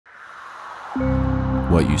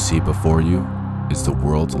What you see before you is the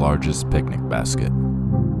world's largest picnic basket.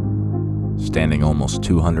 Standing almost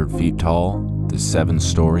 200 feet tall, this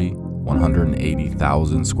 7-story,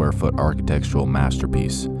 180,000 square foot architectural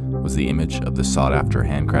masterpiece was the image of the sought-after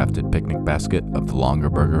handcrafted picnic basket of the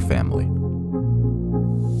Longaberger family.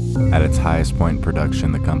 At its highest point in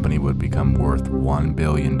production, the company would become worth $1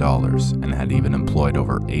 billion and had even employed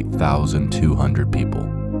over 8,200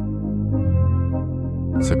 people.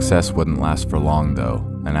 Success wouldn't last for long though,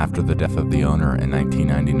 and after the death of the owner in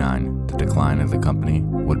 1999, the decline of the company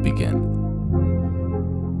would begin.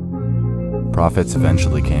 Profits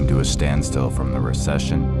eventually came to a standstill from the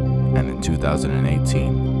recession, and in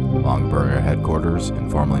 2018, Longaberger headquarters,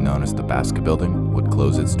 and formerly known as the Basket Building, would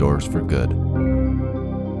close its doors for good.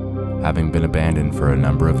 Having been abandoned for a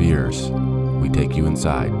number of years, we take you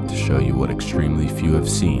inside to show you what extremely few have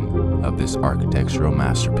seen of this architectural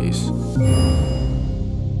masterpiece.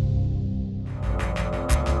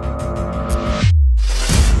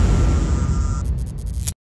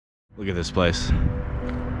 Look at this place.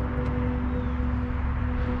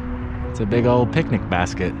 It's a big old picnic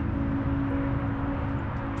basket.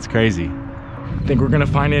 It's crazy. Think we're gonna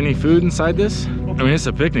find any food inside this? I mean, it's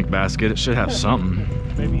a picnic basket. It should have something.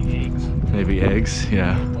 Maybe eggs. Maybe eggs,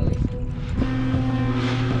 yeah.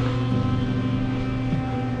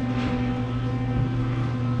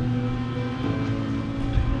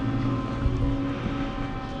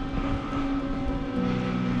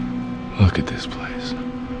 Look at this place.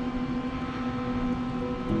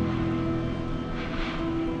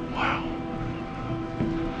 Wow.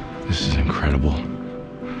 This is incredible.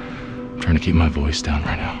 I'm trying to keep my voice down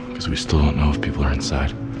right now because we still don't know if people are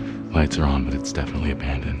inside. Lights are on, but it's definitely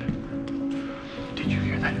abandoned. Did you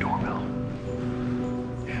hear that doorbell?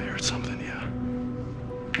 Yeah, I heard something, yeah.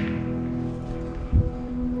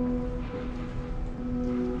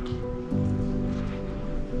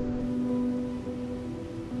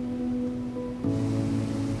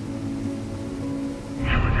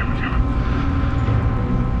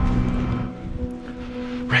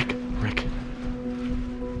 Rick.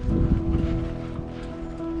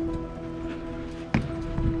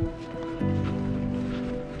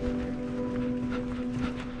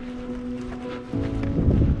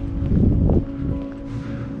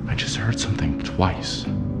 I just heard something twice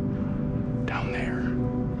down there.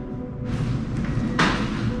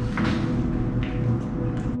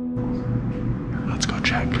 Let's go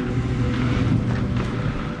check.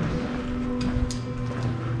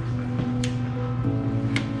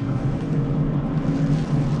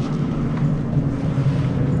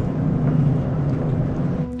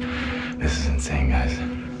 This is insane, guys.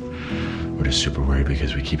 We're just super worried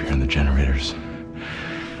because we keep hearing the generators.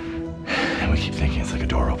 And we keep thinking it's like a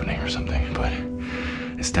door opening or something, but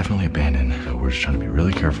it's definitely abandoned. So we're just trying to be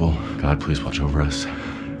really careful. God, please watch over us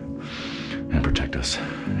and protect us.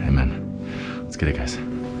 Amen. Let's get it, guys. All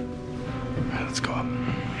right, let's go up.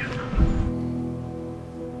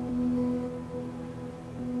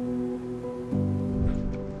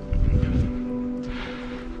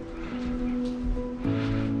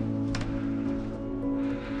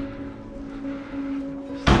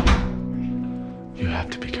 You have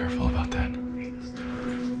to be careful about that.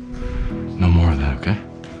 No more of that, okay?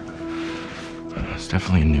 It's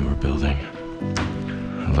definitely a newer building.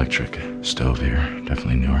 Electric stove here,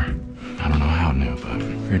 definitely newer. I don't know how new, but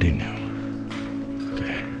pretty new.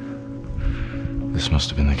 Okay. This must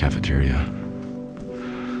have been the cafeteria.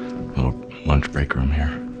 Little lunch break room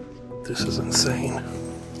here. This is insane.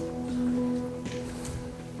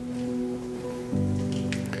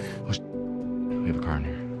 We have a car in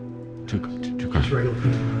here. Two cars. Just regular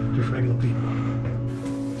people. Just regular people.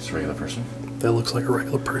 It's a regular person? That looks like a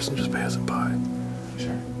regular person just passing by.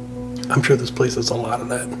 Sure. I'm sure this place has a lot of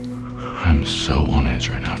that. I'm so on edge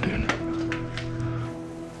right now, dude.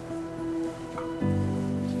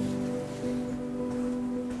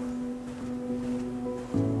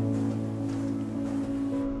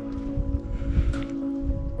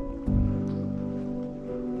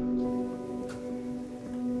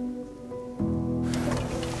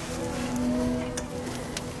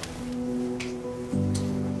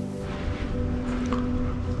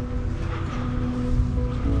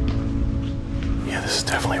 This is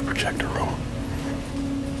definitely a projector room.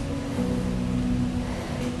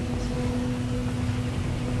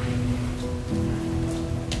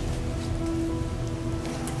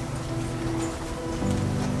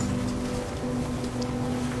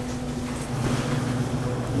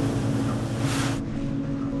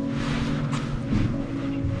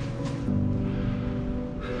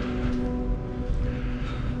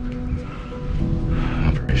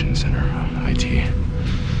 Operations Center, IT.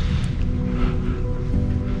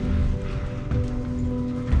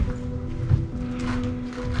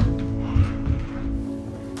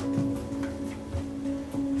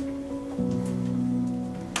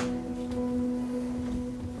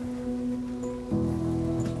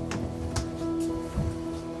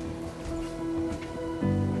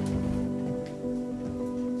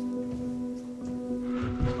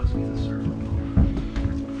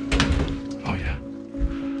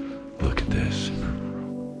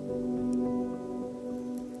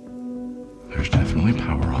 There's definitely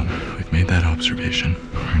power on. We've made that observation.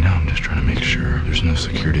 Right now I'm just trying to make sure there's no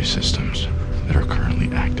security systems that are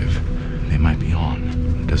currently active. They might be on.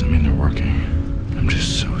 It doesn't mean they're working. I'm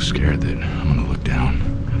just so scared that I'm gonna look down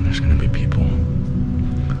and there's gonna be people.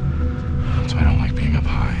 That's why I don't like being up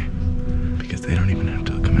high. Because they don't even have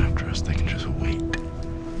to come after us. They can just wait.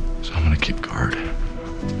 So I'm gonna keep guard.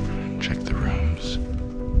 Check the rooms.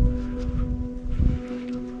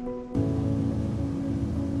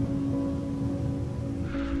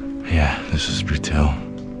 Yeah, this is retail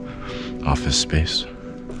office space.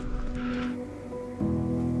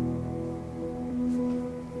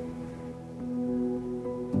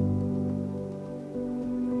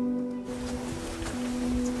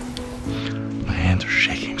 My hands are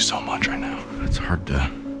shaking so much right now. It's hard to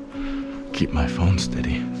keep my phone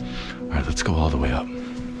steady. All right, let's go all the way up.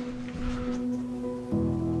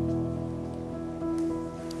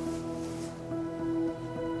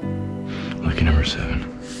 Lucky number 7.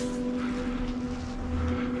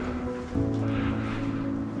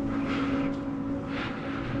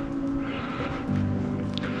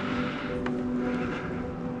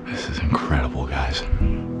 This is incredible, guys. I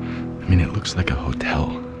mean, it looks like a hotel.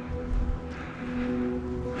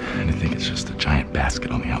 And I think it's just a giant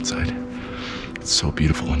basket on the outside. It's so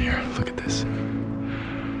beautiful in here. Look at this.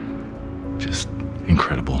 Just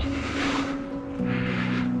incredible.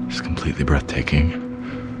 Just completely breathtaking.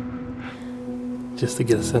 Just to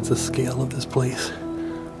get a sense of scale of this place.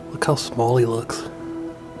 Look how small he looks.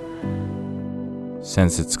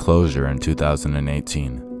 Since its closure in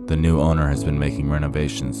 2018, the new owner has been making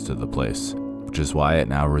renovations to the place, which is why it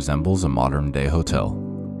now resembles a modern-day hotel.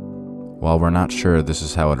 While we're not sure this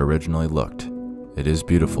is how it originally looked, it is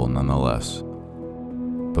beautiful nonetheless.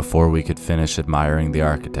 Before we could finish admiring the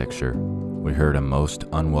architecture, we heard a most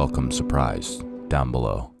unwelcome surprise down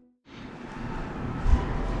below.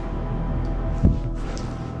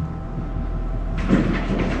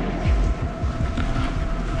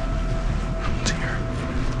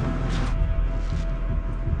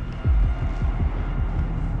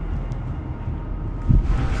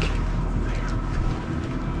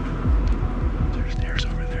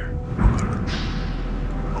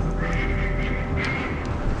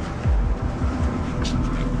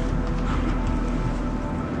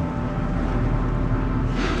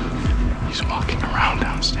 He's walking around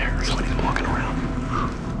downstairs. Somebody's walking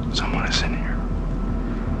around. Someone is in here.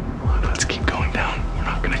 Let's keep going down. We're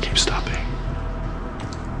not gonna keep stopping.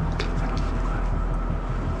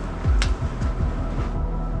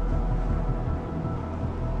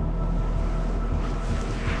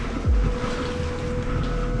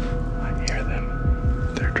 I hear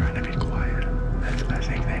them. They're trying to be quiet. I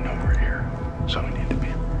think they know we're here. So we need to be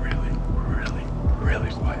really, really,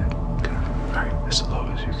 really quiet. All right, as low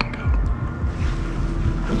as you can go.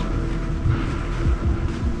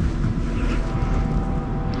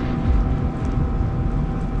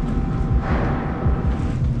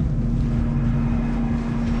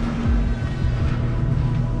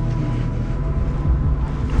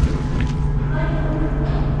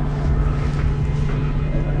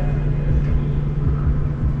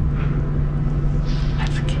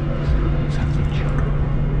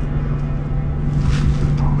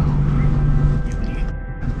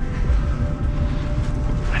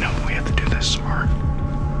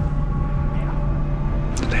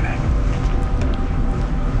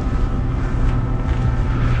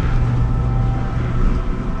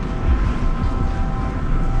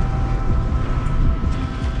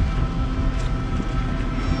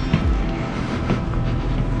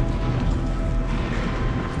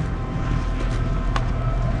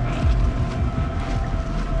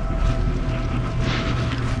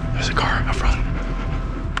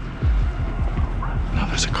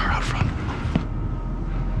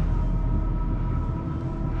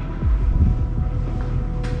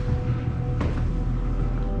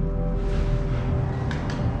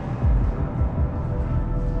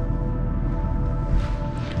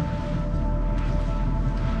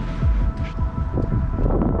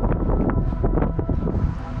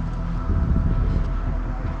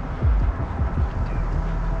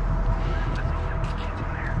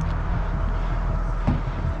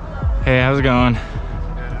 Hey, how's it going? We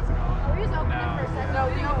just opened it for a second.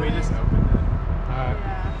 No, we just opened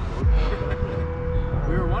it.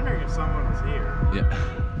 We were wondering if someone was here. Yeah.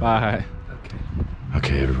 Bye.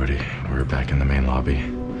 Okay, everybody, we're back in the main lobby.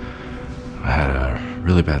 I had a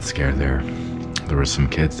really bad scare there. There were some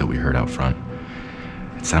kids that we heard out front.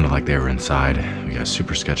 It sounded like they were inside. We got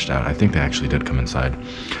super sketched out. I think they actually did come inside.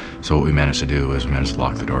 So what we managed to do was we managed to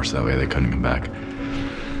lock the door so that way they couldn't come back.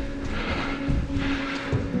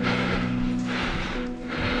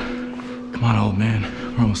 Come on, old man.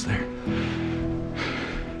 We're almost there.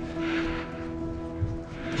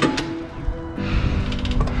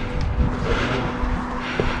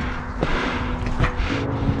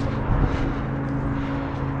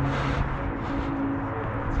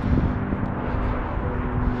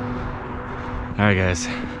 Alright guys,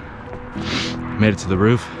 made it to the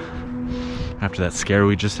roof after that scare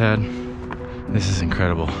we just had. This is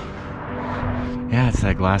incredible. Yeah, it's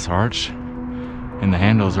that glass arch and the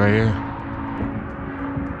handles right here.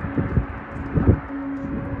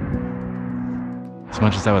 As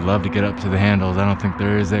much as I would love to get up to the handles, I don't think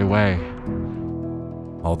there is a way.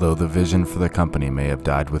 Although the vision for the company may have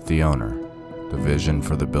died with the owner, the vision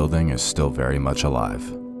for the building is still very much alive.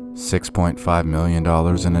 $6.5 million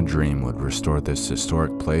in a dream would restore this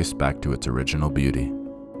historic place back to its original beauty.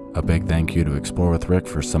 A big thank you to Explore with Rick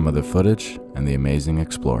for some of the footage and the amazing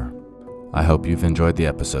Explorer. I hope you've enjoyed the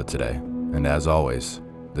episode today, and as always,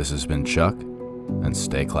 this has been Chuck, and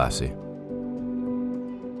stay classy.